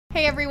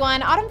Hey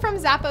everyone, Autumn from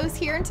Zappos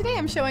here, and today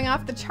I'm showing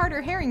off the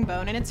Charter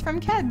Herringbone, and it's from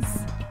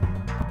Keds.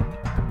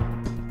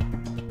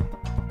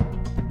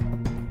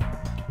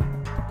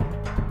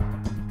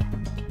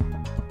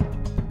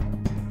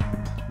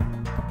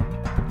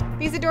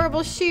 These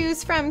adorable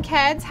shoes from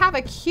Keds have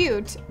a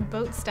cute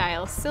boat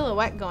style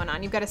silhouette going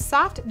on. You've got a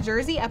soft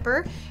jersey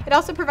upper. It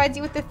also provides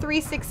you with the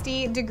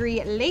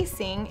 360-degree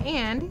lacing,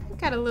 and you've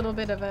got a little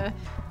bit of a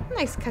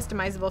nice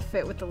customizable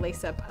fit with the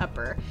lace-up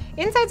upper.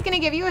 Inside's gonna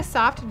give you a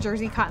soft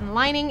jersey cotton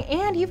lining,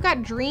 and you've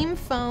got Dream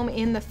Foam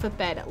in the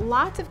footbed.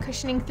 Lots of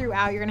cushioning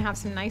throughout. You're gonna have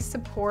some nice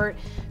support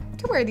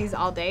to wear these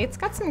all day. It's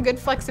got some good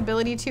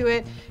flexibility to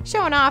it,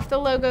 showing off the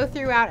logo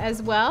throughout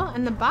as well,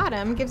 and the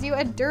bottom gives you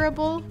a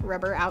durable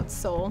rubber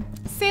outsole.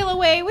 Sail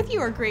away with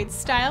your great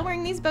style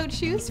wearing these boat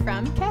shoes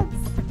from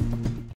Keds.